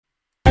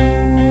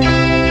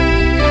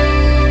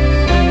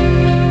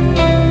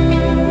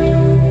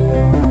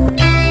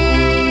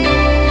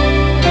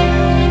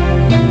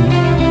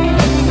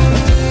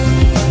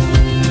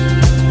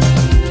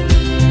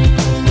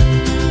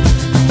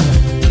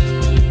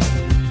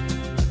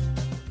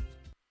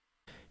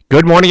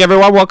Good morning,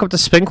 everyone. Welcome to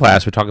Spin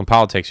Class. We're talking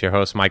politics. Your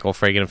hosts, Michael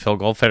Fragin and Phil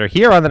Goldfeder,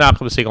 here on the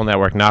Nachum Segal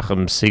Network,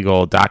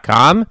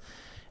 NachumSegal.com.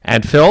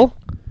 And Phil,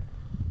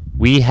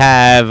 we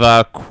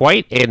have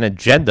quite an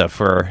agenda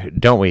for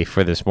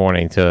this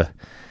morning to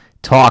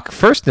talk.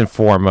 First and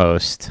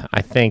foremost,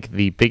 I think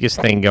the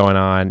biggest thing going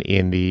on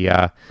in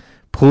the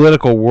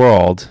political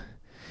world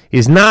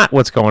is not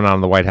what's going on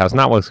in the White House,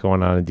 not what's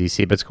going on in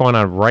D.C., but it's going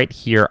on right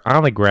here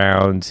on the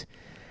ground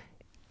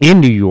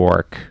in New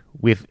York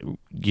with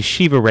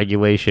yeshiva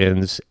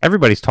regulations.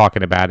 Everybody's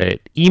talking about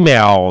it.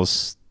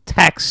 Emails,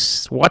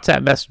 texts,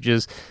 WhatsApp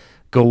messages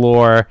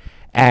galore.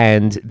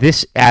 And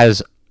this,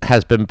 as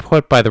has been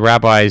put by the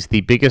rabbis,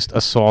 the biggest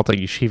assault on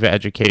yeshiva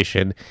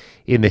education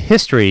in the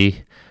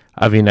history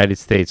of the United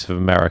States of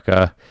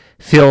America.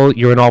 Phil,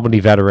 you're an Albany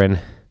veteran.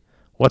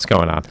 What's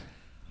going on?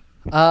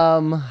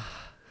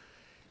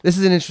 This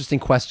is an interesting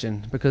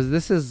question because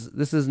this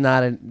is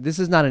not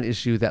an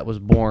issue that was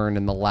born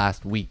in the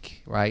last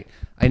week, right?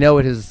 I know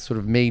it has sort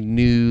of made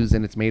news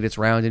and it's made its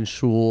round in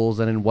shuls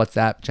and in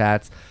WhatsApp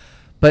chats,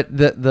 but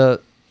the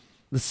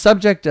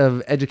subject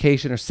of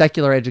education or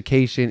secular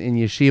education in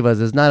yeshivas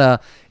is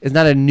not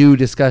a new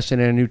discussion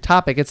and a new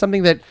topic. It's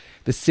something that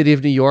the city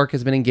of New York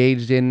has been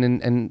engaged in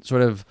and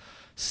sort of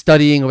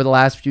studying over the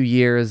last few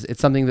years.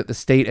 It's something that the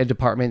state ed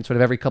department sort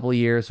of every couple of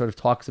years sort of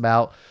talks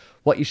about.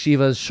 What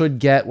yeshivas should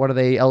get, what are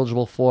they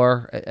eligible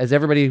for? As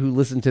everybody who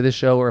listened to this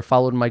show or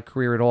followed my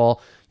career at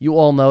all, you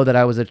all know that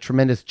I was a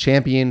tremendous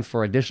champion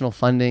for additional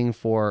funding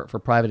for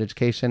private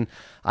education.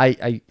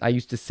 I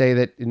used to say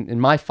that in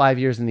my 5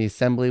 years in the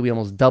assembly, we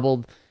almost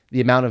doubled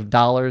the amount of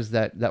dollars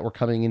that were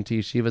coming into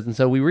yeshivas. And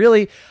so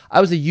I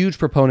was a huge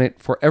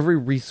proponent for every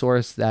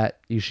resource that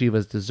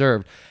yeshivas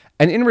deserved.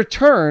 And in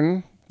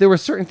return, there were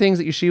certain things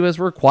that yeshivas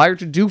were required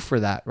to do for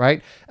that,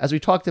 right? As we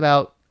talked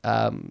about,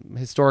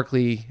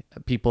 historically,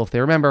 people, if they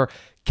remember,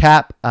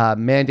 CAP,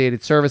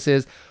 mandated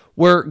services,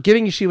 were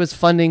giving yeshivas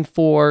funding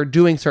for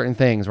doing certain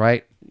things,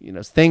 right? You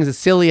know, things as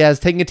silly as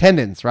taking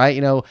attendance, right?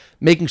 You know,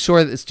 making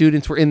sure that the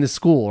students were in the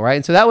school, right?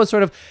 And so that was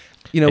sort of,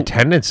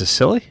 Attendance is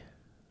silly?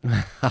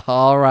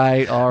 All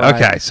right.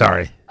 Okay,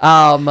 sorry.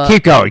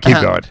 Keep going.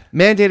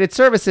 Mandated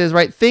services,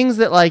 right? Things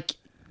that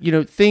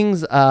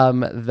things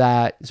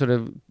that sort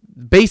of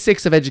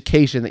basics of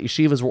education that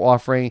yeshivas were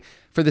offering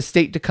for the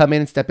state to come in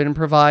and step in and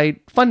provide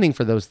funding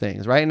for those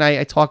things, right? And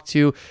I talked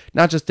to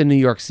not just in New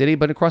York City,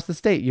 but across the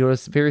state,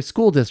 various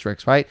school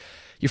districts, right?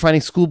 You're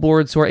finding school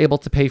boards who are able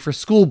to pay for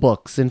school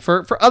books and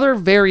for other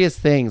various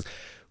things.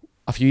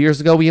 A few years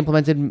ago, we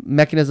implemented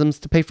mechanisms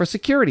to pay for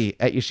security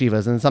at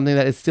yeshivas, and something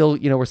that is still,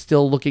 we're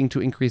still looking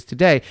to increase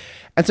today.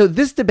 And so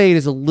this debate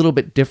is a little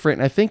bit different.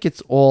 And I think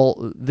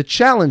the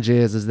challenge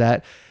is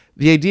that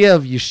the idea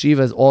of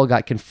yeshivas all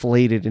got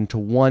conflated into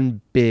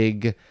one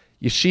big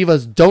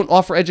yeshivas don't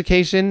offer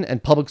education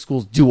and public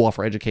schools do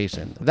offer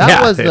education.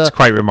 It's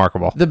quite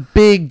remarkable. The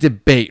big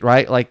debate,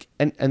 right?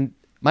 And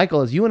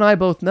Michael, as you and I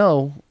both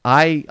know,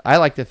 I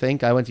like to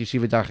think I went to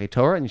Yeshiva Darchei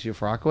Torah and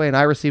Yeshiva Rockaway, and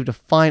I received a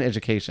fine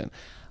education.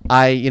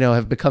 I,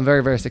 have become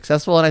very, very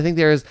successful, and I think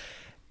there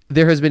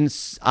has been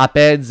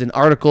op-eds and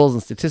articles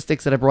and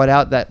statistics that I brought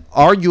out that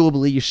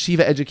arguably yeshiva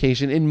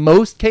education, in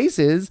most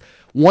cases,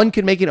 one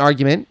could make an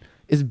argument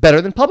is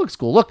better than public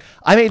school. Look,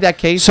 I made that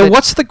case. So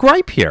what's the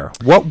gripe here?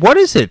 What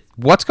is it?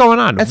 What's going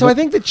on? And so I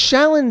think the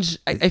challenge,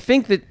 I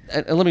think that,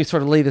 and let me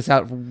sort of lay this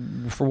out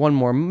for one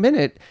more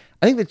minute.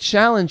 I think the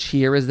challenge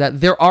here is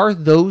that there are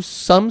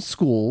some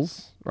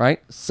schools,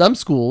 right? Some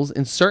schools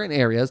in certain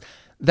areas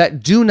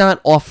that do not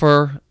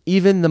offer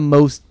even the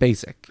most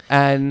basic.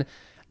 And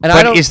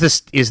I don't. Is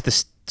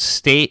the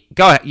state?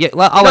 Go ahead. Yeah,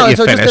 I'll let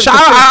you finish.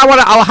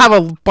 I'll have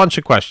a bunch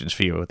of questions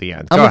for you at the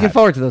end. I'm looking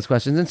forward to those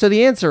questions. And so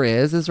the answer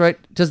is right.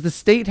 Does the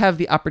state have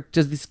the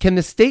can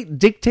the state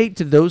dictate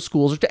to those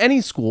schools or to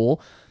any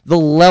school the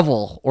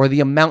level or the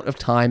amount of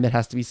time that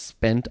has to be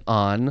spent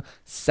on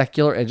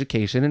secular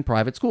education in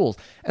private schools?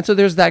 And so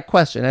there's that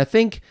question. And I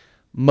think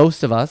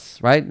most of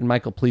us, right? And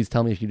Michael, please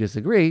tell me if you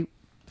disagree,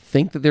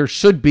 think that there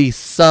should be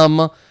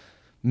some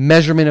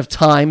measurement of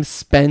time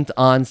spent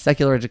on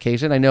secular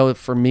education. I know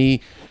for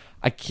me,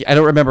 I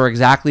don't remember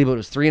exactly, but it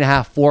was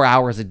 3.5, 4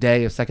 hours a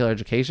day of secular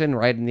education,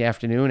 right in the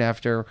afternoon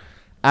after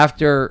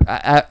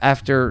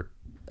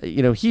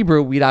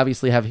Hebrew, we'd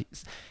obviously have,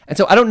 and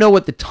so I don't know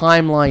what the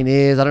timeline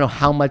is. I don't know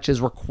how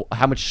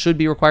much should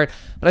be required,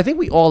 but I think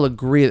we all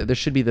agree that there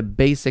should be the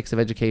basics of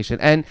education.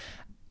 And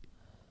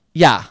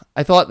yeah,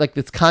 I thought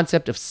this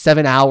concept of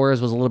 7 hours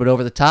was a little bit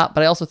over the top,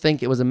 but I also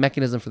think it was a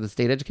mechanism for the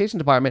state education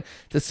department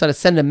to sort of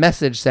send a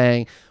message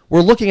saying, we're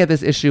looking at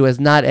this issue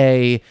as not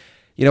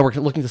we're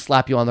looking to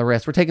slap you on the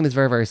wrist. We're taking this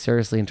very, very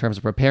seriously in terms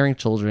of preparing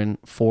children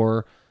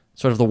for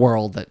sort of the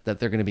world that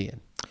they're going to be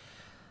in.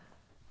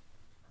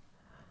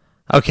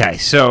 Okay,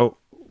 so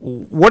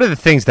what are the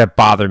things that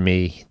bother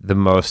me the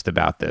most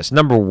about this?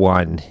 Number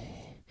one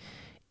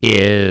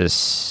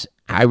is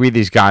I read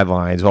these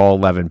guidelines, all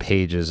 11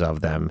 pages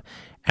of them,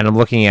 and I'm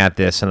looking at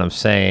this and I'm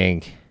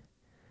saying,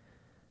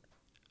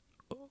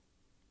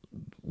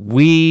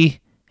 we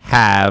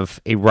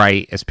have a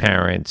right as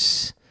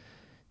parents,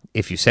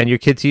 if you send your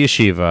kid to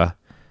yeshiva,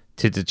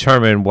 to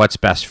determine what's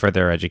best for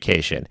their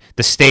education.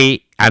 The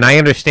state, and I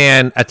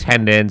understand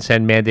attendance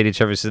and mandated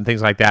services and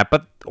things like that,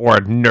 but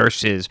or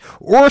nurses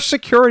or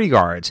security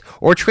guards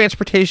or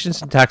transportation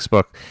and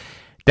textbook,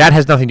 that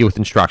has nothing to do with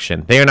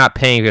instruction. They are not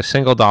paying a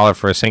single dollar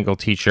for a single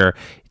teacher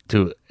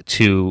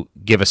to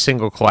give a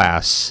single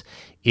class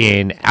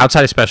in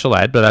outside of special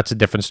ed, but that's a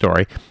different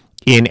story,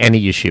 in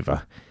any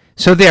yeshiva.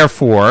 So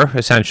therefore,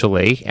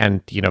 essentially,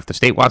 and if the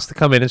state wants to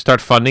come in and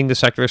start funding the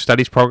secular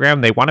studies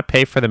program, they want to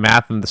pay for the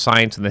math and the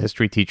science and the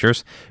history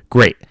teachers,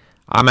 great.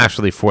 I'm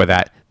actually for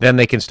that. Then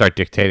they can start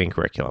dictating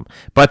curriculum.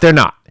 But they're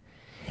not.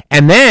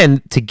 And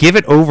then to give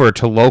it over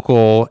to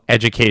local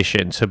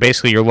education, so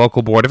basically your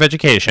local board of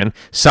education,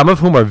 some of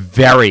whom are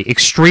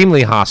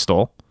extremely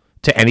hostile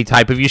to any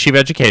type of yeshiva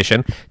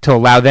education, to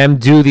allow them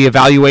do the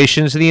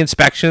evaluations and the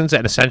inspections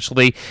and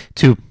essentially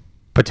to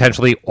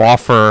potentially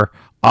offer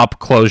up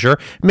closure.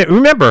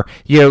 Remember,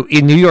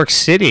 in New York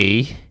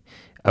City,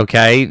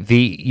 okay,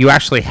 you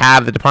actually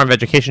have the Department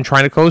of Education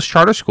trying to close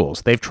charter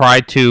schools. They've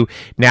tried to,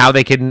 now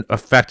they can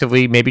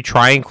effectively maybe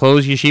try and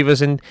close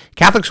yeshivas and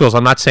Catholic schools.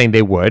 I'm not saying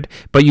they would,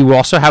 but you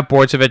also have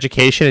boards of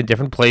education in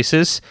different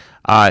places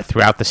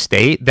throughout the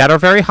state that are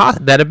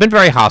that have been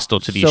very hostile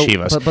to the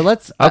yeshivas. But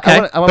let's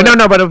okay.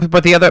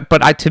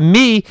 To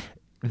me,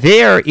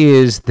 there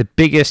is the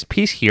biggest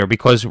piece here,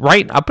 because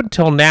right up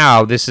until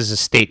now, this is a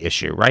state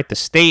issue, right? The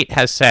state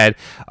has said,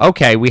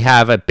 okay, we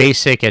have a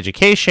basic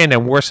education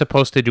and we're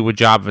supposed to do a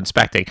job of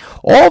inspecting.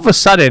 All of a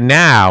sudden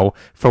now,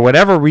 for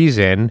whatever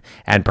reason,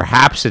 and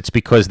perhaps it's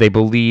because they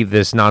believe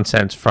this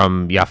nonsense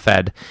from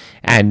Yafed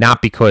and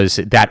not because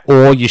that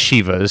all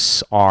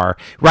yeshivas are,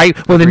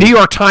 right? Well, the New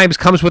York Times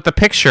comes with the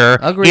picture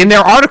in their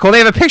article. They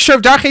have a picture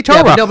of Darchei Torah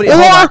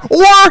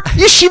or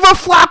Yeshiva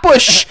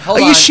Flatbush.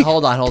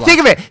 Hold on. Think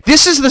of it.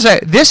 This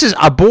is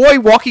a boy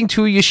walking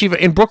to a yeshiva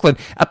in Brooklyn.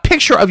 A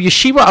picture of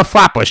Yeshiva of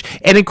Flatbush,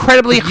 an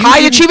incredibly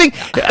high-achieving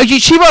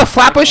yeshiva of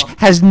Flatbush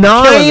has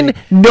 9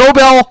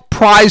 Nobel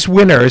Prize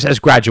winners as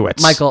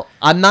graduates. Michael,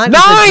 I'm not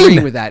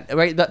disagreeing with that.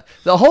 Right?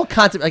 The whole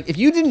concept, like, if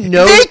you didn't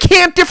know, they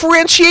can't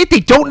differentiate.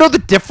 They don't know the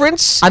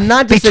difference. I'm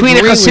not between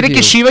a Hasidic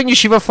yeshiva and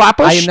Yeshiva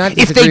Flatbush. I am not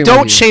if they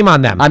don't, shame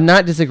on them. I'm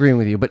not disagreeing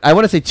with you, but I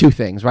want to say 2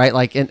 things, right?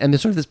 Like, and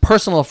there's sort of this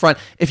personal affront.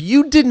 If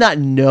you did not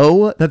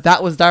know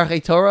that was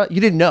Darchei Torah,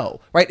 you didn't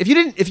know, right?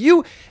 If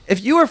you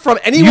were from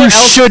anywhere else,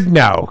 you should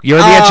know. You're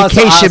in the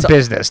education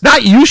business.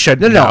 Not you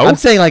should know. I'm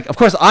saying, like, of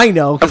course I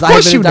know, because I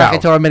have been in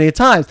Darchei Torah many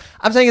times.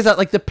 I'm saying is that,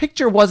 like, the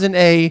picture wasn't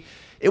a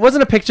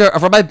picture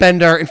of Rabbi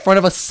Bender in front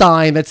of a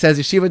sign that says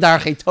Yeshiva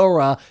Darchei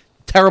Torah,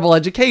 terrible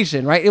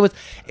education, right?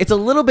 It's a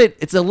little bit,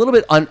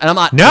 and I'm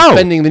not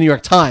defending the New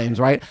York Times,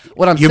 right?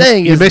 What I'm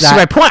saying is that,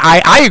 my point.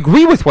 I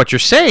agree with what you're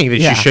saying, that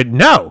you should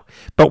know.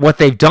 But what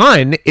they've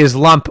done is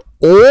lump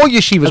all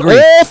yeshivas,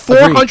 all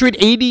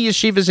 480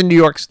 yeshivas in New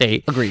York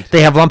State. Agreed.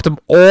 They have lumped them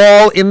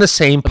all in the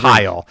same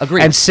pile.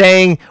 Agreed. And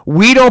saying,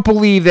 we don't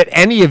believe that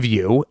any of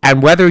you,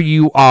 and whether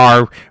you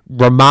are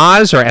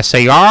Ramaz or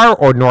SAR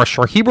or North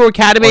Shore Hebrew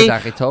Academy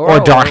or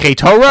Darchei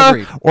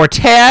Torah or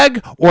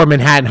TAG or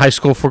Manhattan High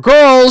School for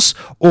Girls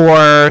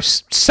or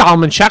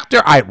Solomon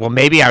Schechter,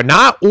 maybe are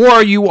not,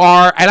 or you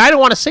are, and I don't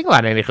want to single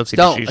out any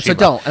Hasidic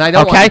yeshiva. And I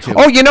don't want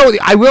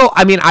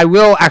to. I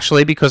will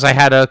actually, because I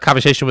had a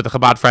conversation with a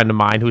Chabad friend of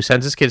mine who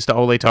sends his kids to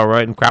Olei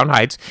Torah in Crown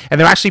Heights, and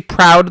they're actually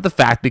proud of the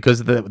fact,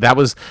 because that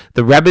was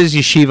the Rebbe's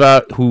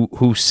yeshiva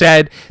who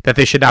said that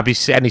there should not be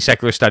any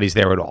secular studies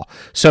there at all.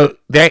 So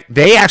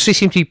they actually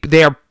seem to be,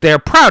 they're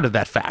proud of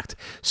that fact.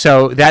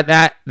 So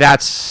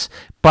that's.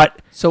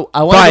 But so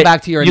I want to go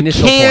back to your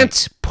initial point. You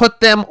can't put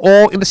them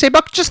all in the same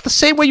bucket, just the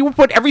same way you would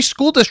put every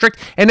school district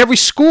and every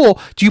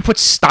school. Do you put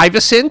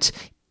Stuyvesant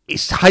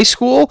High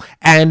School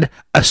and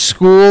a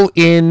school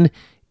in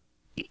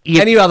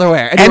any other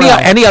way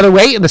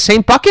in the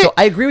same bucket? So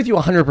I agree with you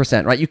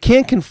 100%, right? You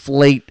can't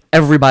conflate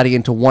everybody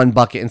into one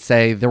bucket and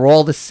say they're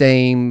all the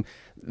same,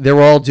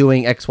 they're all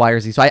doing X, Y, or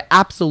Z. So I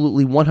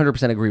absolutely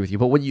 100% agree with you.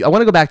 But I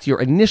want to go back to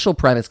your initial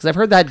premise, because I've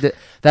heard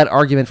that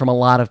argument from a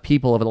lot of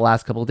people over the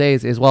last couple of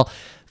days is, well,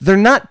 they're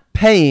not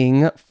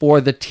paying for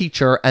the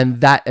teacher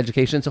and that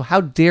education, so how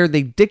dare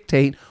they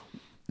dictate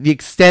the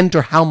extent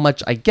or how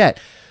much I get?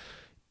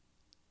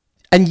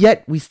 And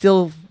yet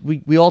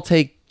we all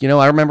take,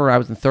 I remember I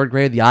was in 3rd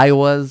grade, the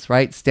Iowas,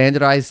 right?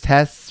 Standardized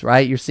tests,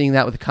 right? You're seeing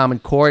that with the Common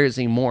Core. You're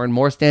seeing more and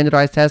more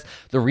standardized tests,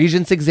 the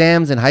Regents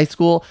exams in high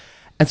school.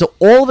 And so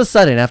all of a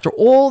sudden, after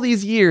all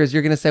these years,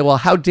 you're going to say, well,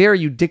 how dare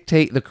you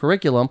dictate the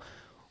curriculum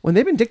when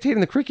they've been dictating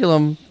the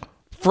curriculum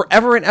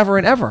forever and ever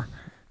and ever?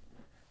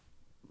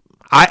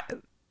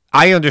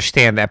 I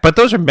understand that, but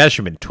those are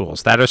measurement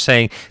tools that are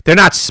saying they're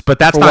not. But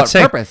that's for not what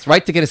saying purpose,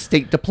 right? To get a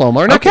state diploma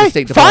or not get a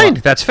state diploma. Fine,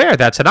 that's fair.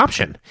 That's an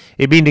option.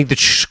 Meaning the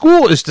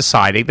school is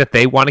deciding that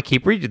they want to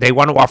keep they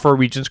want to offer a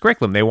Regents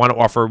curriculum. They want to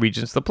offer a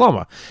Regents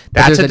diploma.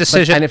 That's a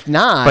decision. And if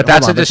not, but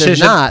that's a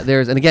decision.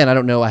 And again, I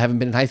don't know. I haven't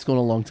been in high school in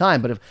a long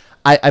time, but if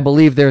I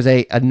believe there's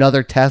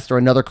another test or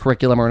another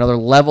curriculum or another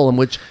level in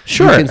which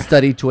you can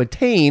study to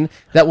attain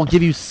that will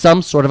give you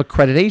some sort of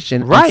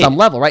accreditation at some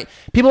level, right?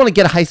 People want to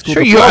get a high school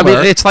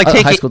diploma. It's like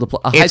a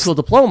high school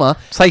diploma.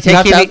 It's like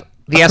taking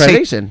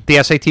accreditation.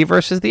 The SAT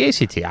versus the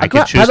ACT. I could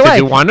By choose the to way,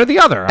 do one or the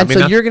other. And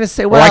so you're going to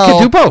say, or I well,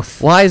 could do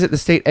both. Why is it the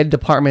state ed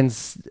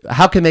departments?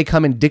 How can they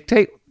come and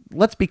dictate?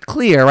 Let's be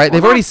clear, right?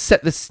 They've already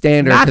set the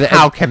standard. Not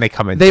how can they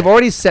come in? They've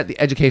already set the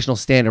educational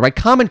standard, right?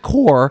 Common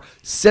Core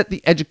set the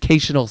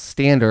educational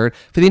standard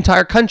for the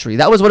entire country.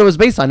 That was what it was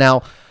based on.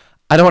 Now,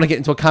 I don't want to get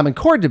into a Common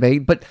Core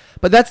debate, but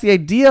that's the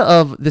idea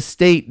of the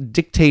state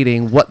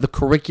dictating what the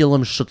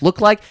curriculum should look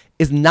like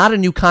is not a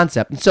new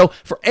concept. And so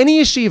for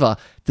any yeshiva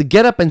to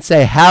get up and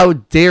say, how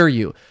dare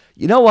you?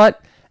 You know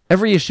what?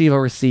 Every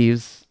yeshiva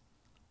receives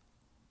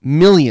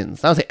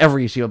millions. I don't say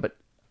every yeshiva, but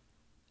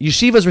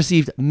yeshivas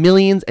received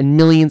millions and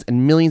millions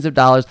and millions of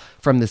dollars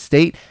from the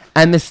state,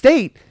 and the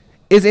state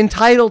is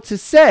entitled to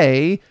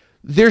say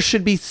there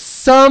should be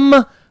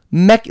some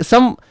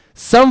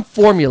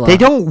formula. They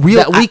don't really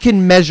that we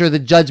can measure the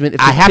judgment. If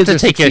the I have kids to are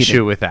take succeeding.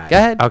 issue with that. Go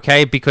ahead.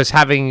 Okay, because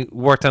having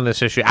worked on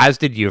this issue, as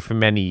did you for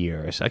many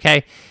years,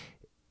 okay,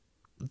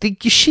 the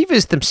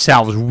yeshivas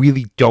themselves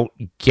really don't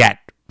get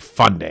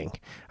funding.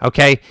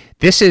 Okay,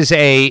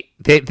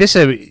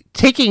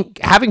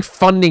 having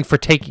funding for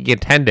taking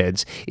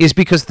attendance is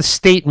because the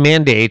state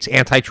mandates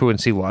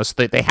anti-truancy laws so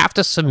that they have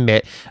to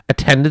submit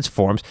attendance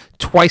forms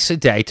twice a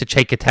day to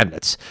take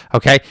attendance.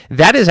 Okay,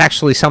 that is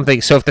actually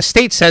something. So if the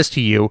state says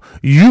to you,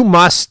 you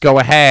must go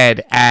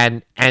ahead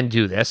and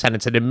do this, and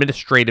it's an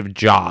administrative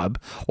job,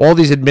 all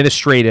these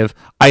administrative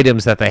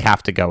items that they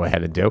have to go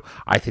ahead and do,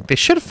 I think they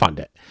should fund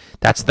it.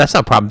 That's not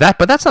a problem.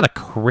 But that's not a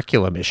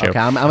curriculum issue. Okay,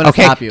 I'm going to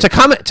stop you.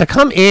 To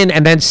come in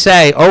and then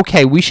say,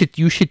 okay,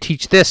 you should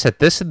teach this at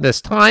this and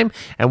this time,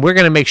 and we're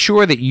going to make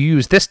sure that you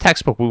use this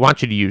textbook. We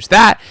want you to use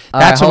that.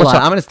 That's hold on.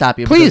 I'm going to stop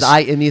you. Please.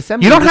 In the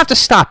assembly, You don't have to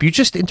stop. You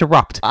just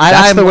interrupt.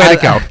 That's the way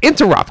to go.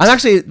 Interrupt. I'm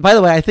actually, by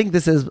the way, I think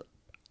this is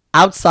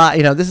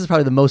outside. This is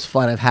probably the most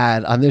fun I've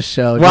had on this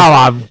show.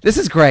 Well, this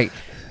is great.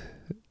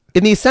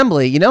 In the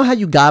assembly, you know how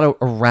you got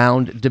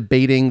around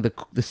debating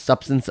the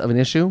substance of an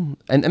issue?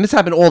 And this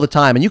happened all the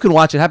time. And you can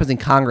watch it. It happens in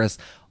Congress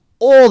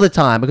all the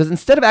time. Because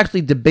instead of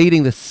actually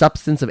debating the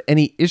substance of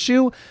any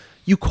issue,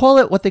 you call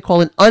it what they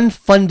call an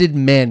unfunded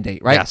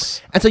mandate, right?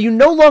 Yes. And so you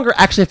no longer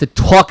actually have to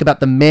talk about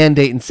the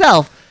mandate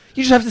itself.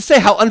 You just have to say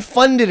how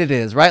unfunded it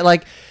is, right?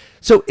 Like,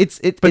 so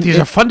but these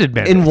are funded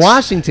mandates. In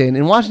Washington,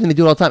 they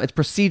do it all the time. It's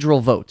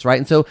procedural votes, right?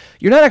 And so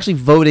you're not actually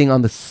voting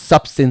on the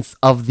substance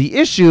of the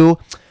issue,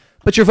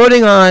 but you're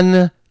voting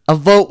on a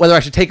vote, whether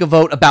I should take a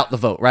vote about the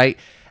vote, right?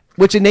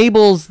 Which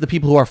enables the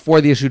people who are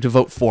for the issue to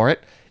vote for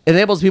it. It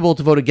enables people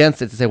to vote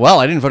against it, to say, well,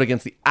 I didn't vote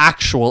against the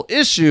actual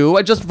issue.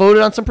 I just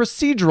voted on some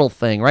procedural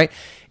thing, right?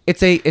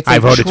 I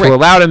voted to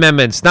allow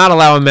amendments, not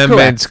allow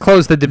amendments, correct.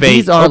 Close the debate.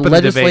 These are open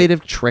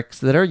legislative tricks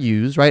that are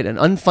used, right? An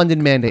unfunded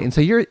mandate. And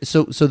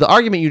so so the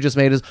argument you just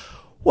made is,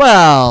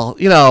 well,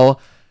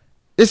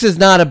 this is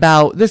not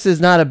about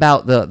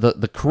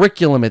the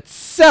curriculum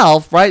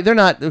itself, right?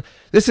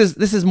 This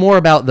is more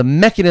about the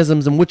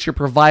mechanisms in which you're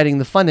providing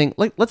the funding.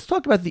 Like, let's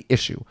talk about the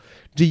issue.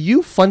 Do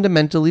you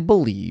fundamentally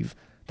believe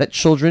that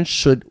children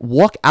should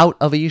walk out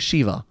of a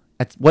yeshiva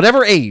at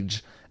whatever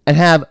age and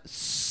have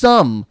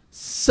some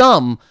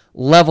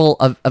level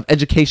of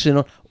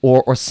education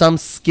or some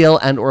skill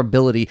and or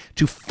ability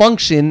to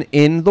function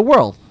in the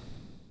world?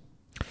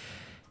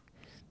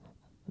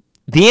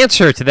 The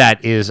answer to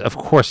that is, of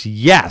course,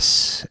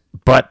 yes,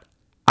 but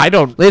I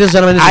don't. Ladies and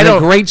gentlemen, this is a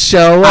great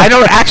show. I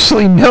don't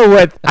actually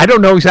know I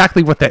don't know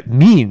exactly what that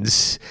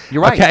means.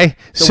 You're right. Okay,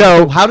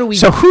 so how do we?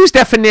 So whose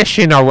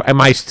definition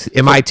am I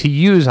to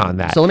use on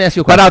that? So let me ask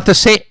you a question. But at the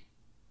same,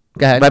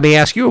 go ahead. Let me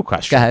ask you a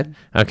question. Go ahead.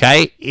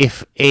 Okay,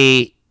 if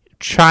a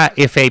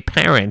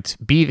parent,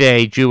 be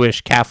they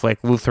Jewish, Catholic,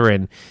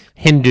 Lutheran,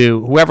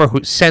 Hindu, whoever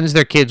who sends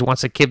their kids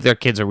wants to give their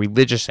kids a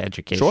religious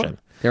education. Sure.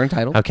 They're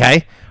entitled.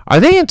 Okay. Are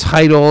they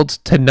entitled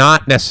to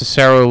not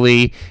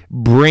necessarily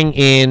bring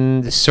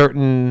in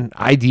certain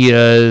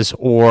ideas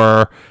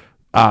or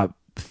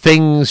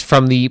things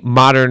from the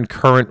modern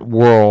current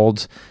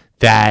world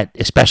that,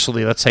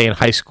 especially, let's say in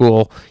high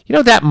school,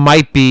 that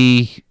might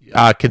be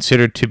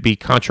considered to be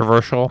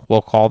controversial,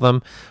 we'll call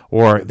them,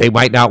 or they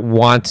might not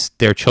want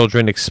their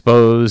children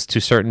exposed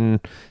to certain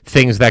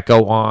things that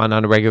go on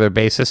a regular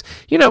basis?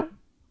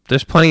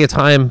 There's plenty of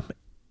time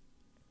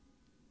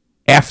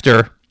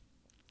after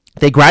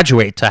they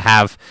graduate to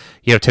have,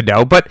 to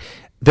know, but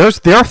there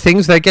are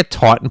things that get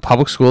taught in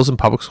public schools and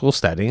public school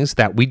settings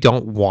that we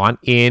don't want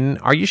in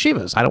our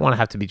yeshivas. I don't want to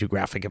have to be too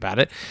graphic about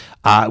it.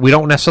 We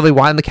don't necessarily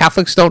want, and the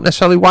Catholics don't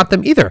necessarily want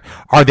them either.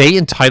 Are they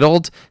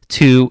entitled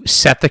to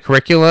set the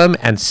curriculum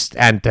and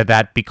to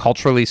that be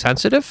culturally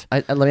sensitive?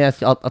 Let me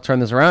ask you, I'll turn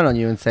this around on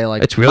you and say,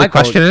 like, it's really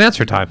Michael, question and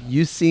answer time.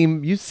 You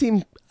seem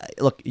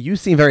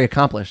very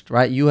accomplished,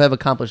 right? You have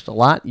accomplished a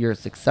lot. You're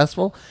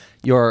successful.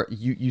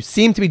 You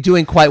seem to be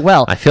doing quite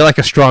well. I feel like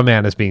a straw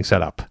man is being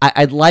set up.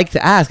 I'd like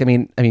to ask. I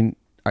mean,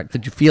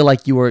 did you feel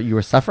like you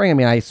were suffering? I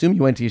mean, I assume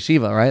you went to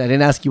yeshiva, right? I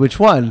didn't ask you which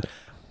one.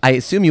 I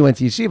assume you went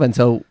to yeshiva, and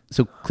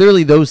so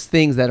clearly those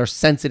things that are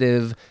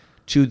sensitive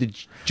to the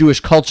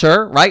Jewish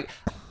culture, right?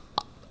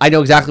 I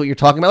know exactly what you're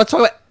talking about. Let's talk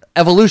about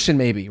evolution,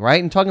 maybe,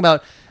 right? And talking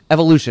about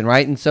evolution,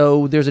 right? And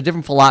so there's a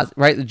different philosophy,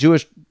 right?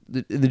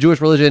 the Jewish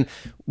religion,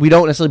 we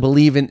don't necessarily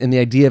believe in the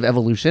idea of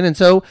evolution. And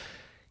so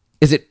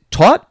is it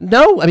taught?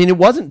 No. I mean, it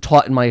wasn't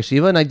taught in my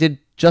yeshiva, and I did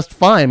just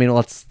fine. I mean,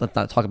 let's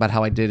not talk about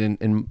how I did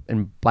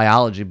in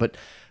biology, but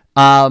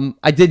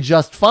I did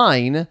just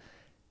fine,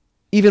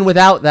 even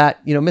without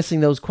that,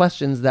 missing those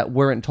questions that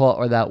weren't taught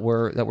or that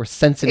were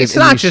sensitive. It's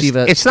not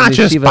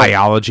just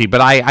biology, but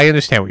I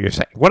understand what you're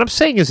saying. What I'm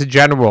saying is, in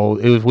general,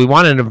 is we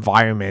want an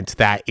environment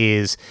that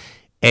is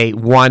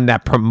one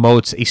that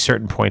promotes a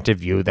certain point of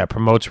view, that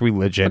promotes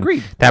religion,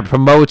 Agreed. that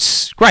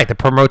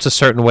promotes a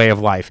certain way of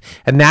life,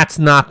 and that's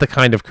not the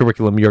kind of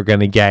curriculum you're going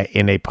to get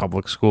in a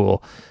public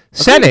school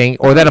setting,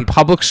 or that a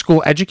public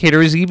school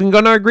educator is even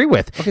going to agree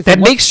with. Okay, so that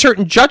makes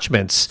certain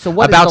judgments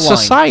about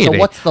society. So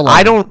what's the line?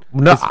 I don't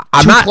know.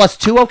 I'm 2 not plus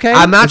 2. Okay,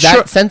 I'm not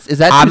sure. Is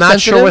that I'm too not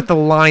sensitive? sure what the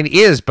line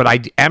is, but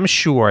I am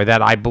sure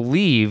that I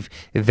believe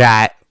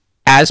that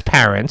as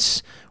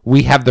parents,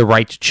 we have the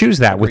right to choose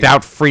that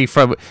without free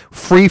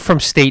from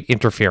state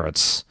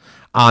interference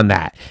on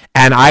that.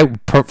 And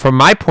from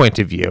my point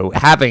of view,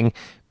 having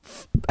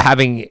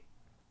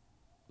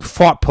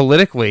fought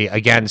politically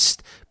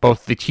against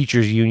both the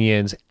teachers'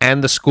 unions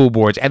and the school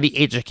boards and the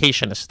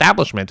education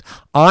establishment,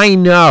 I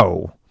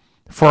know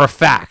for a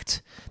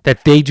fact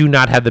that they do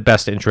not have the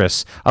best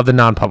interests of the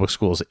non-public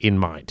schools in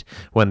mind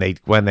when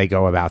they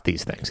go about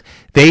these things.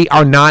 They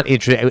are not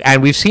interested,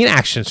 and we've seen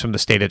actions from the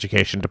state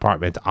education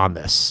department on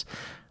this.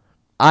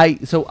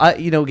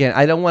 Again,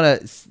 I don't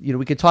want to,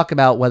 we could talk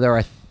about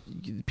whether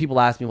people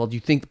ask me, well,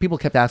 people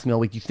kept asking me all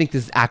week, do you think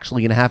this is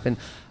actually going to happen?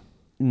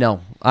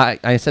 No,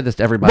 I said this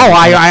to everybody. No,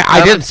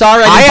 I did. I'm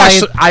sorry.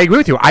 I agree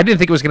with you. I didn't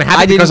think it was going to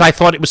happen because I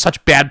thought it was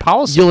such bad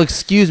policy. You'll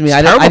excuse me.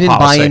 I didn't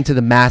buy into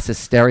the mass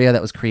hysteria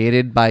that was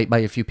created by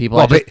a few people.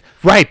 Well,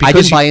 I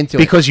didn't buy into it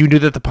because you knew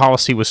that the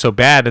policy was so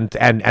bad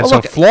and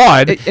so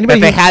flawed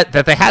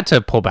that they had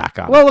to pull back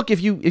on. Well, look,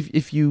 if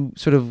you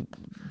sort of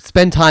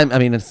spend time, I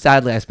mean, and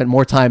sadly, I spent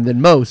more time than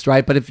most,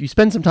 right? But if you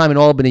spend some time in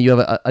Albany, you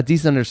have a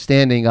decent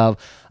understanding of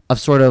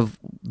sort of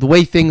the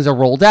way things are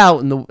rolled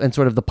out and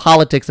sort of the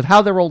politics of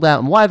how they're rolled out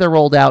and why they're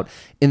rolled out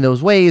in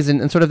those ways.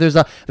 And sort of there's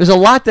a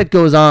lot that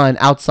goes on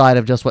outside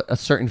of just what a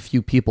certain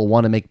few people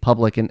want to make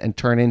public and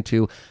turn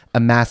into a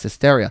mass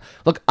hysteria.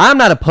 Look, I'm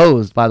not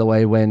opposed, by the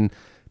way, when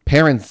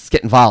parents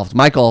get involved.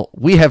 Michael,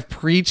 we have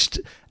preached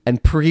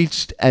and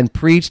preached and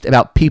preached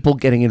about people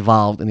getting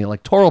involved in the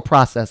electoral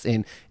process,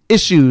 in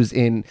issues,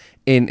 in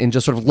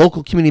just sort of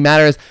local community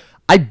matters.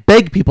 I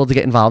beg people to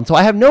get involved. So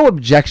I have no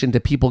objection to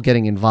people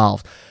getting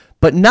involved.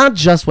 But not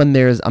just when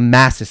there's a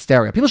mass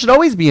hysteria. People should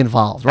always be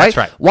involved, right? That's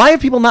right. Why have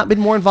people not been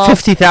more involved?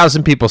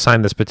 50,000 people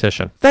signed this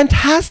petition.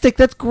 Fantastic.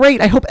 That's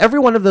great. I hope every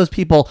one of those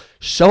people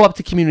show up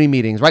to community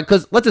meetings, right?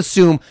 Because let's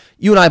assume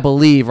you and I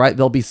believe, right,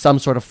 there'll be some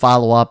sort of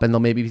follow-up and there'll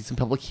maybe be some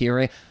public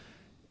hearing.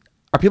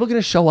 Are people going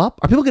to show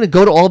up? Are people going to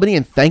go to Albany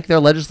and thank their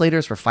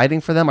legislators for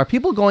fighting for them? Are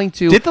people going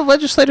to... Did the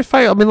legislators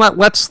fight? I mean,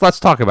 let's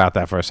talk about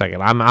that for a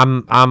second.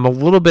 I'm a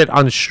little bit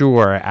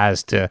unsure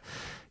as to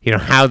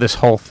how this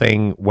whole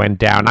thing went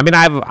down. I mean,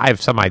 I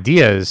have some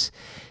ideas,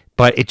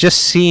 but it just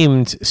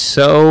seemed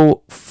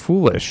so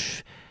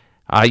foolish.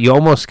 You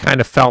almost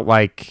kind of felt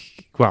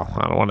like, well,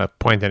 I don't want to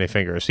point any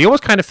fingers. You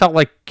almost kind of felt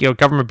like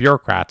government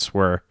bureaucrats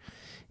were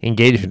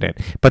engaged in it.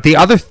 But the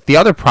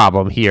other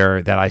problem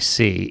here that I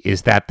see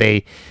is that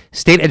the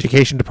state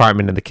education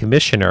department and the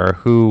commissioner,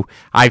 who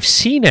I've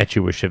seen at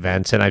Jewish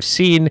events and I've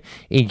seen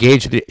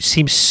engaged,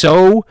 seems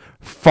so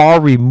far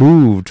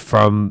removed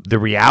from the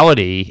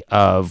reality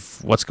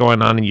of what's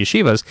going on in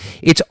yeshivas.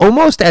 It's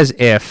almost as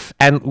if,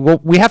 and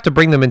we have to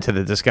bring them into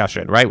the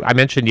discussion, right? I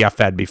mentioned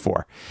Yafed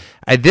before.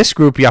 This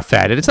group,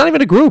 Yafed, and it's not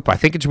even a group. I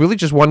think it's really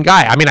just one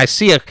guy. I mean, I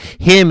see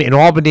him in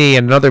Albany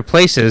and in other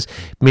places,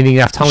 meaning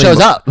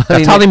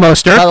Naftali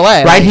Moster, by the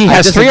way, right? He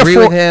has three or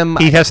four. With him.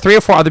 He has 3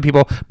 or 4 other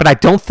people, but I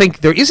don't think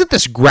there isn't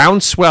this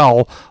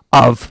groundswell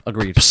of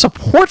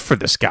support for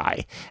this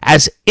guy,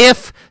 as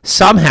if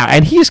somehow,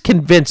 and he's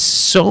convinced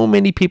so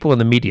many people in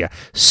the media,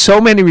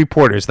 so many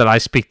reporters that I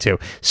speak to,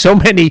 so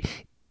many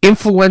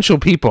influential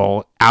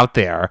people out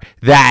there,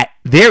 that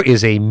there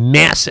is a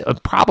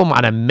massive problem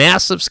on a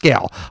massive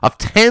scale of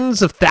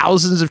tens of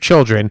thousands of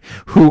children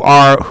who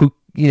are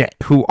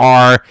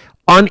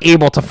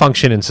unable to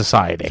function in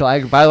society. So,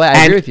 by the way,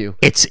 I agree with you.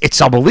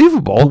 It's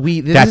unbelievable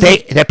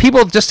that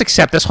people just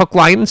accept this hook,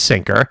 line, and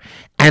sinker,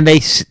 and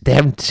they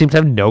seem to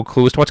have no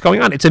clue as to what's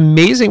going on. It's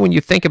amazing when you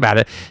think about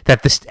it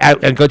that this.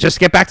 And just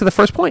get back to the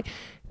first point,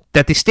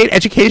 that the state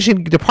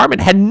education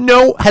department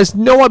has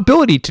no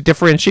ability to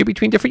differentiate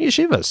between different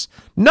yeshivas.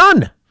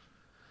 None.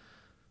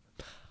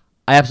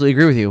 I absolutely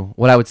agree with you.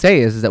 What I would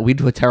say is that we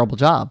do a terrible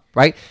job,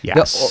 right?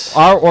 Yes.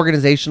 Our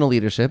organizational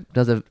leadership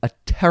does a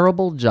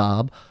terrible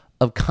job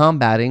of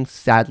combating,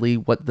 sadly,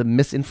 what the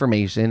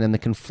misinformation and the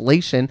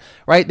conflation,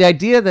 right? The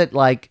idea that,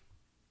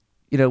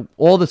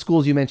 all the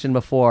schools you mentioned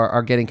before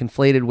are getting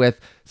conflated with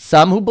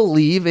some who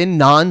believe in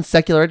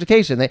non-secular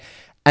education.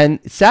 And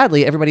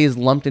sadly, everybody is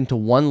lumped into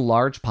one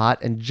large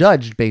pot and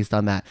judged based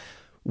on that.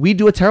 we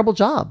do a terrible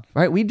job,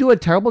 right? We do a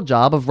terrible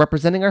job of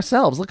representing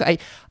ourselves. Look,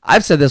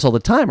 I've said this all the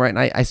time, right? And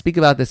I speak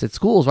about this at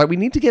schools, right? We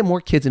need to get more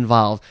kids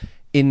involved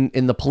in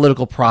the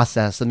political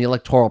process and the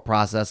electoral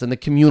process and the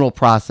communal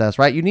process,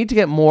 right? You need to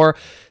get more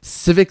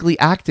civically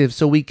active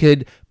so we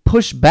could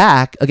push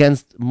back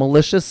against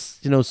malicious,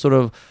 sort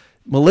of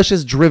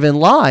malicious driven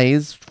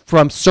lies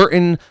from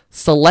certain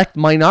select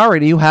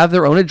minority who have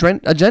their own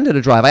agenda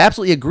to drive. I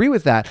absolutely agree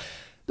with that.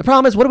 The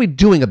problem is, what are we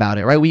doing about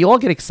it, right? We all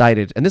get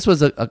excited. And this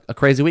was a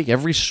crazy week.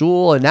 Every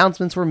shul,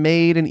 announcements were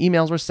made and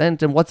emails were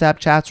sent and WhatsApp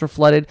chats were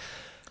flooded.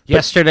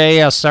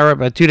 Yesterday,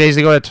 2 days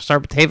ago,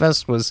 Sarah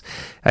Batavas was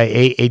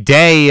a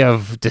day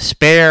of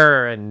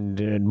despair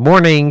and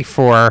mourning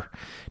for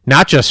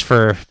not just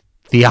for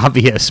the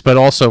obvious, but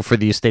also for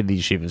the estate of the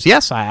yeshivas.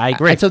 Yes, I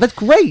agree. And so that's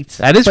great.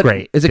 That is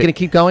great. Is it going to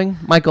keep going?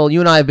 Michael,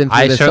 you and I have been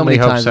through this so many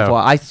times before.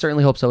 I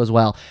certainly hope so as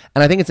well.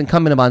 And I think it's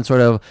incumbent upon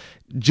sort of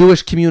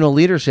Jewish communal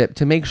leadership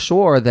to make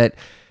sure that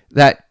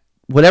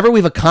whatever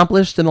we've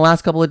accomplished in the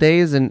last couple of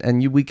days,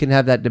 we can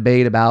have that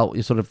debate about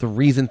sort of the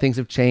reason things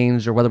have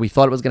changed or whether we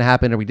thought it was going to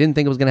happen or we didn't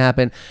think it was going to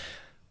happen.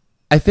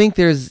 I think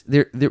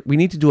we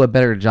need to do a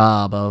better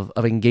job of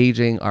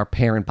engaging our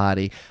parent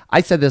body. I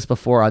said this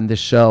before on this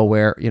show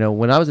where,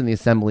 when I was in the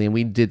assembly and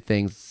we did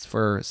things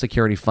for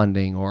security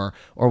funding or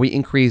we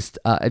increased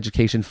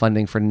education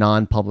funding for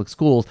non-public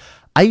schools,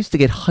 I used to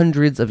get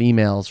hundreds of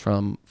emails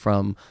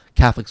from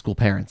Catholic school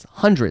parents,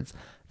 hundreds.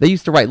 They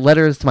used to write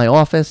letters to my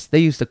office. They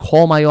used to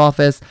call my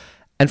office.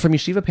 And from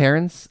yeshiva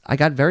parents, I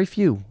got very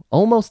few,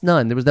 almost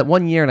none. There was that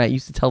one year, and I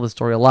used to tell this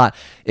story a lot.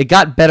 It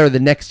got better the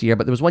next year,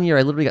 but there was one year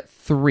I literally got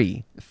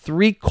three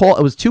calls.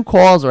 It was 2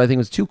 calls, or I think it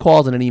was 2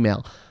 calls and an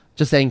email,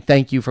 just saying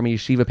thank you from a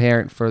yeshiva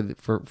parent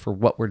for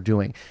what we're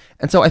doing.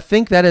 And so I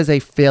think that is a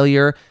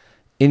failure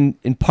in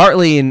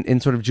partly in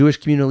sort of Jewish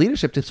communal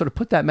leadership to sort of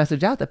put that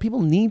message out that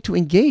people need to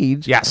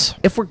engage. Yes.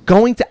 If we're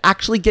going to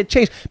actually get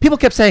change. People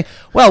kept saying,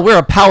 well, we're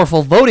a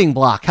powerful voting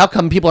bloc. How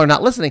come people are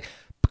not listening?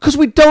 Because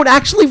we don't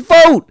actually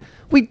vote.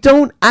 We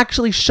don't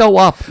actually show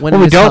up when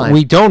it's time.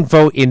 We don't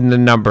vote in the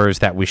numbers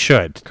that we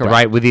should. Correct.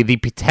 Right? With the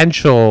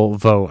potential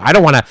vote. I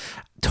don't want to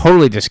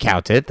totally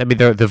discount it. I mean,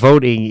 the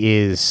voting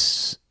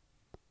is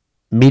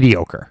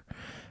mediocre.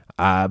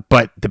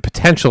 But the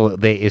potential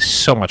there is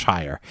so much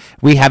higher.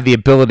 We have the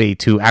ability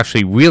to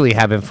actually really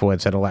have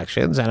influence in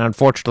elections, and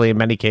unfortunately, in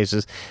many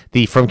cases,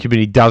 the Frum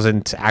community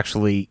doesn't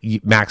actually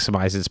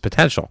maximize its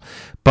potential.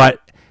 But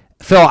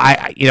Phil,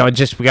 we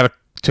got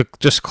to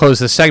just close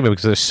this segment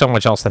because there's so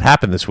much else that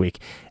happened this week.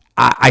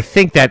 I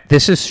think that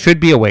should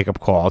be a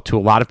wake-up call to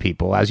a lot of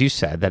people, as you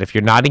said, that if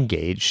you're not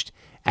engaged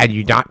and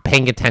you're not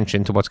paying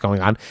attention to what's going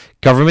on,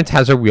 government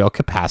has a real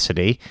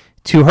capacity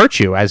to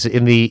hurt you, as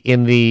in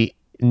the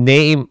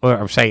name, or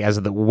I'm saying,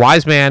 as the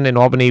wise man in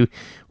Albany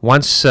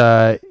once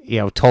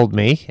told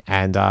me,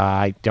 and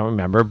I don't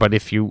remember, but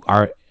if you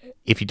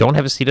don't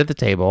have a seat at the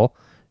table,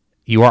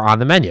 you are on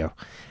the menu,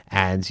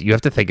 and you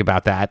have to think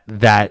about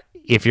that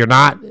if you're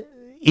not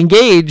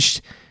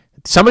engaged,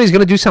 somebody's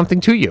going to do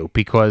something to you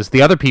because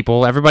the other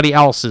people, everybody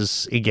else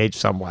is engaged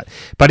somewhat.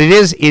 But it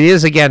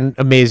is again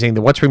amazing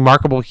that what's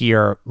remarkable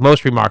here,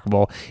 most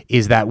remarkable,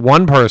 is that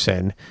one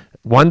person,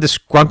 one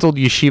disgruntled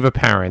yeshiva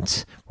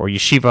parent or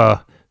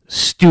yeshiva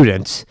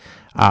student,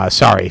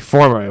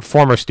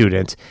 former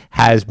student,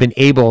 has been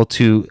able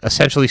to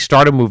essentially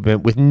start a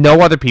movement with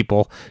no other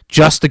people,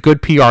 just a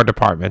good PR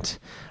department,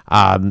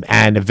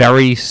 and a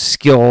very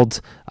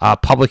skilled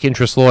public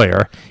interest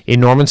lawyer in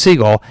Norman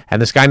Siegel. And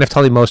this guy,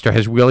 Naftali Moster,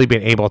 has really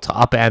been able to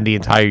upend the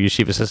entire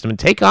yeshiva system and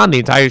take on the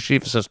entire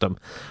yeshiva system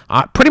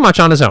pretty much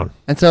on his own.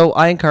 And so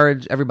I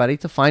encourage everybody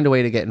to find a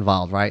way to get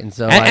involved, right? And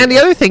so and the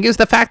other thing is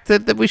the fact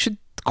that we should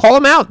call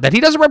him out, that he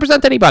doesn't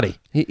represent anybody.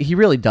 He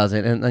really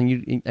doesn't.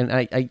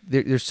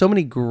 There's so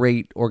many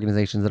great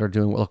organizations that are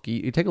doing. Look,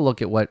 you take a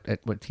look at what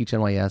Teach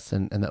NYS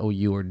and the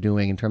OU are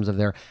doing in terms of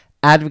their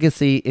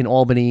advocacy in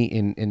Albany,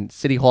 in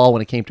City Hall,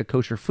 when it came to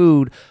kosher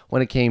food,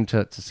 when it came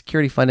to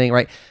security funding,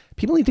 right?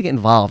 People need to get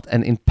involved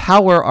and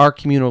empower our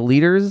communal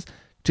leaders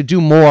to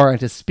do more and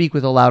to speak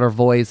with a louder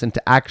voice and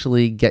to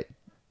actually get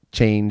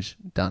change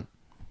done.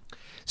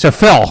 So,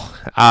 Phil,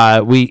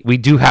 we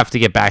do have to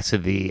get back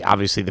to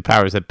obviously the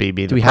powers that be,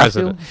 being the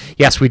president. Have to?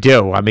 Yes, we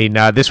do. I mean,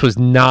 this was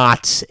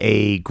not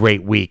a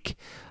great week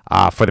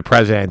for the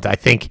president. I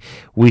think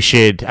we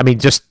should,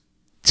 just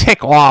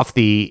tick off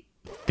the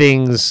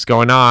things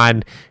going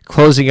on,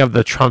 closing of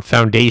the Trump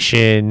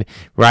Foundation,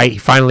 right? He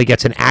finally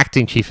gets an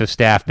acting chief of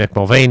staff, Mick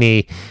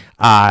Mulvaney.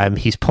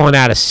 He's pulling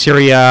out of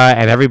Syria,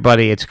 and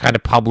everybody, it's kind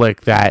of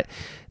public that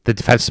the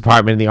Defense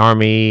Department and the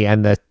Army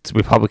and the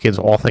Republicans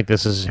all think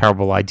this is a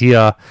terrible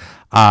idea.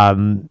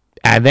 And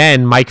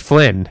then Mike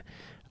Flynn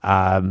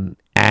Michael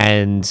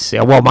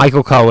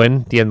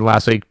Cohen, the end of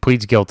last week,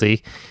 pleads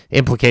guilty,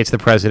 implicates the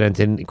president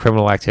in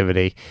criminal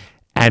activity.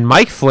 And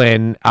Mike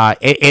Flynn,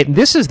 and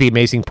this is the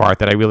amazing part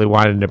that I really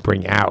wanted to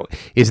bring out,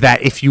 is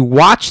that if you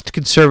watch the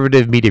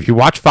conservative media, if you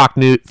watch Fox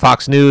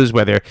News,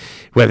 whether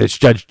it's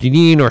Judge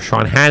Jeanine or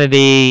Sean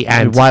Hannity,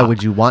 and why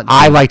would you want to?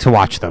 I like to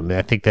watch them.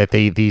 I think that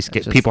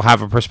people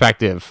have a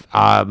perspective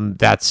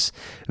that's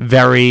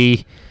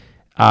very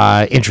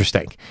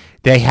interesting.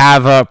 They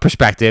have a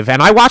perspective,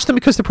 and I watch them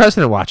because the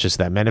president watches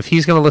them. And if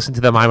he's going to listen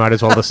to them, I might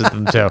as well listen to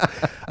them too.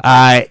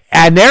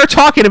 And they're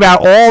talking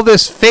about all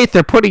this faith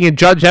they're putting in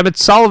Judge Emmett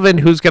Sullivan,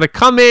 who's going to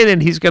come in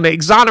and he's going to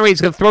exonerate,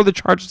 he's going to throw the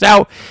charges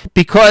out,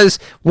 because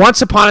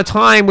once upon a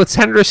time with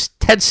Senator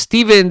Ted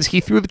Stevens, he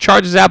threw the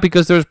charges out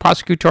because there was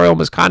prosecutorial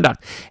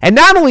misconduct. And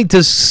not only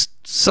does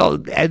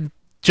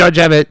Judge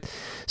Emmett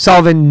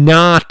Sullivan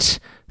not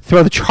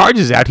throw the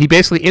charges out, he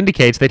basically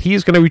indicates that he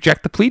is going to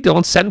reject the plea deal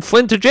and send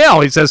Flynn to jail.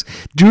 He says,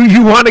 do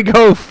you want to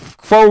go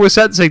forward with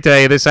sentencing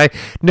today? And they say,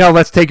 no,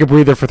 let's take a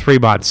breather for 3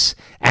 months.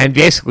 And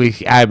basically,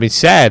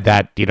 said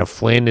that,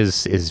 Flynn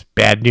is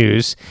bad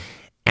news.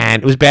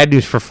 And it was bad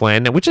news for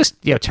Flynn, which is,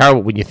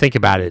 terrible when you think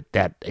about it,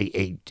 that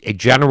a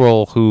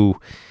general who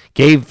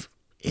gave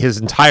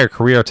his entire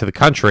career to the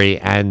country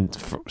and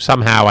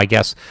somehow, I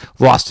guess,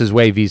 lost his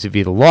way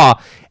vis-a-vis the law.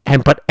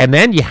 And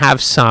then you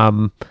have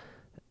some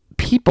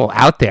people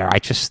out there, I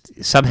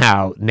just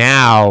somehow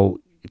now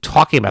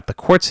talking about the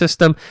court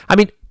system.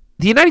 The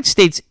United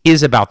States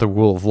is about the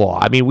rule of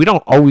law. We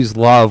don't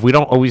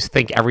always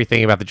think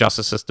everything about the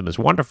justice system is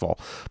wonderful,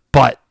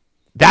 but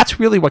that's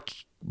really what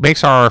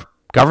makes our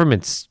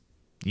governments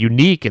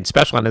unique and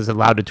special and has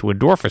allowed it to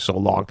endure for so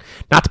long.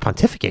 Not to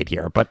pontificate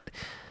here, but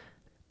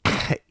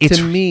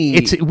to me,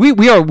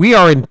 we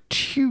are in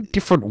two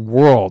different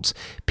worlds.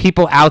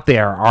 People out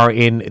there are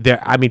in there.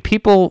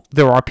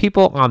 There are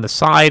people on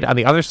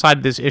the other side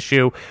of this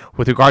issue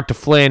with regard to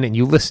Flynn, and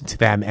you listen to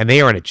them, and they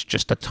are in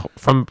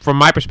from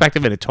my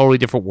perspective, in a totally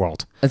different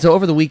world. And so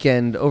over the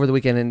weekend,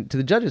 and to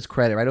the judge's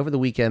credit, right, over the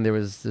weekend there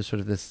was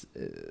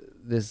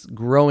this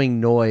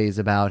growing noise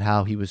about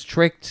how he was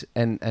tricked,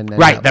 and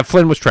that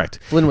Flynn was tricked.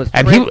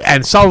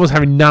 And Sullivan was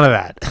having none of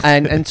that.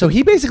 And so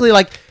he basically,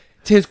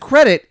 to his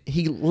credit,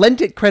 he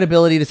lent it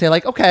credibility to say,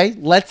 okay,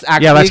 let's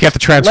get the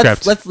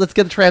transcript. Let's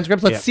get the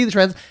transcript. Let's see the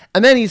transcript.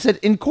 And then he said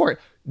in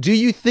court, "Do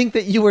you think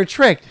that you were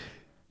tricked?"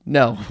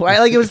 No,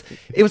 right? It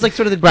was like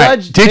sort of the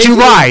judge. Did you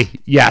lie?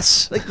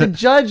 Yes. The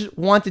judge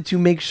wanted to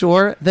make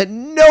sure that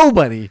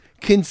nobody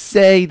can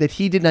say that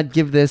he did not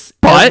give this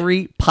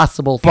every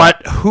possible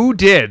thought. But who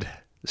did?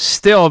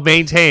 Still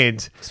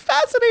maintained. It's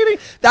fascinating.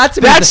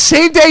 That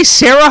same day,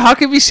 Sarah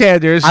Huckabee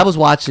Sanders. I was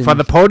watching from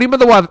the podium of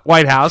the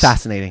White House.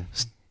 Fascinating.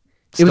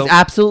 It was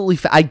absolutely.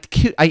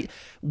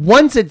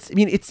 Once it's.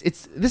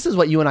 This is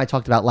what you and I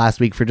talked about last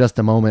week for just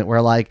a moment,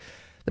 where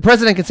the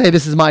president can say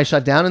this is my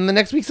shutdown, and the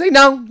next week say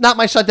no, not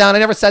my shutdown. I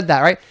never said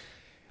that. Right.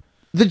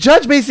 The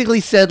judge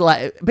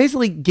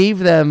basically gave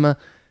them.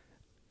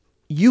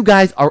 You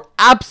guys are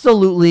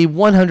absolutely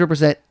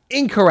 100%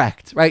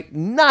 incorrect. Right.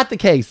 Not the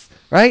case.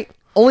 Right.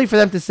 Only for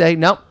them to say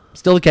no.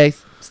 Still the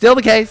case. Still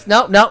the case.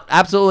 No,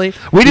 absolutely.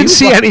 We didn't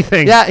see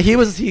anything. Yeah,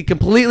 he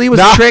completely was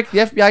tricked. The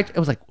FBI, it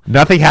was like...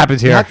 Nothing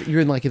happens here.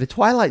 You're in the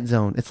Twilight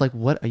Zone. It's like,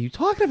 what are you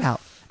talking about?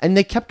 And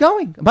they kept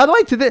going. By the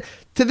way,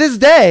 to this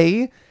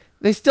day,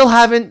 they still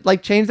haven't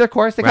changed their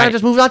course. They kind of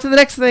just moved on to the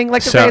next thing.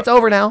 Okay, it's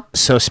over now.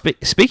 So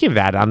speaking of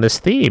that, on this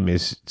theme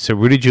is... So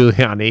Rudy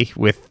Giuliani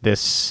with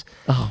this...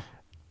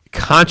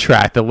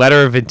 contract, the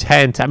letter of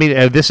intent.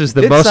 This is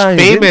the most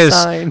famous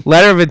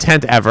letter of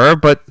intent ever,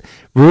 but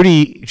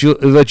Rudy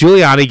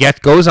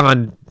Giuliani goes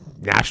on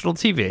national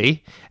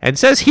TV and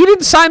says he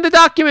didn't sign the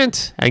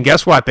document. And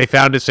guess what? They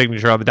found his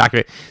signature on the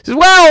document. He says,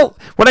 well,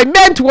 what I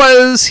meant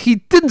was he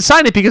didn't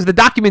sign it because the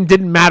document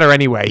didn't matter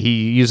anyway.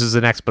 He uses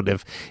an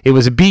expletive. It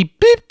was a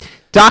beep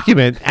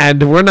document,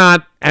 and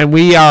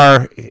we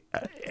are...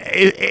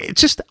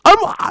 It's just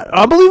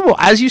unbelievable.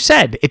 As you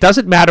said, it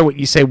doesn't matter what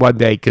you say one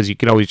day because you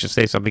can always just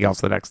say something else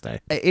the next day.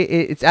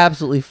 It's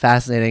absolutely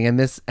fascinating, and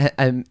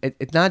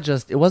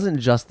it wasn't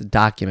just the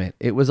document.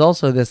 It was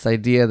also this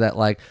idea that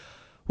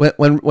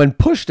when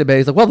pushed a bit,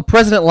 he's like, well, the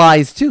president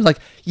lies too.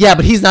 Yeah,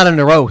 but he's not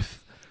under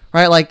oath,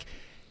 right?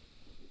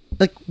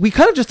 We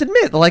kind of just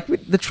admit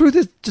the truth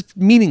is just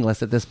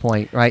meaningless at this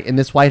point, right? In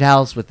this White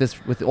House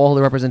with all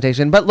the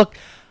representation. But look,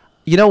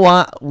 you know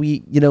what?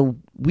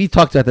 We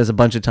talked about this a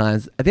bunch of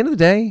times. At the end of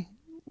the day,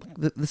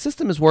 the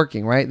system is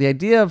working, right? The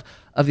idea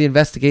of the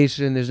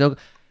investigation, there's no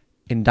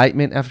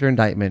indictment after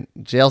indictment,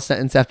 jail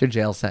sentence after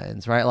jail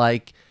sentence,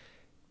 right?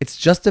 It's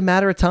just a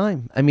matter of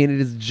time. It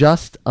is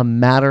just a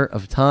matter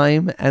of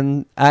time.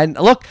 And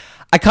look,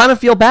 I kind of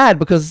feel bad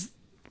because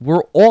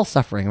we're all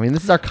suffering.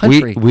 This is our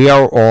country. We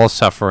are all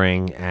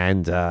suffering,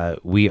 and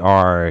we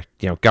are,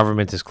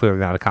 government is clearly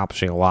not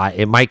accomplishing a lot.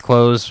 It might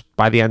close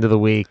by the end of the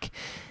week.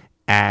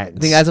 And I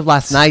think as of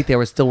last night, they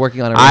were still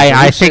working on a I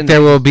resolution. think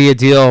there will be a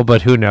deal,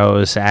 but who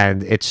knows?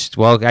 And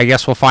I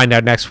guess we'll find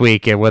out next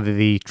week whether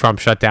the Trump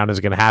shutdown is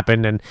going to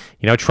happen. And,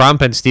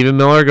 Trump and Stephen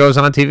Miller goes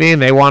on TV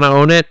and they want to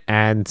own it.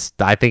 And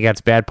I think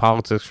that's bad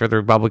politics for the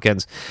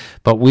Republicans.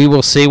 But we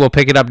will see. We'll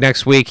pick it up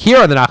next week here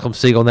on the Nachum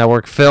Segal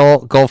Network.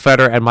 Phil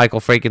Goldfeder and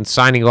Michael Fragin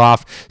signing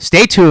off.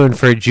 Stay tuned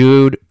for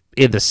Jude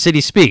in the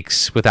City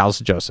Speaks with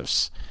Allison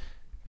Josephs.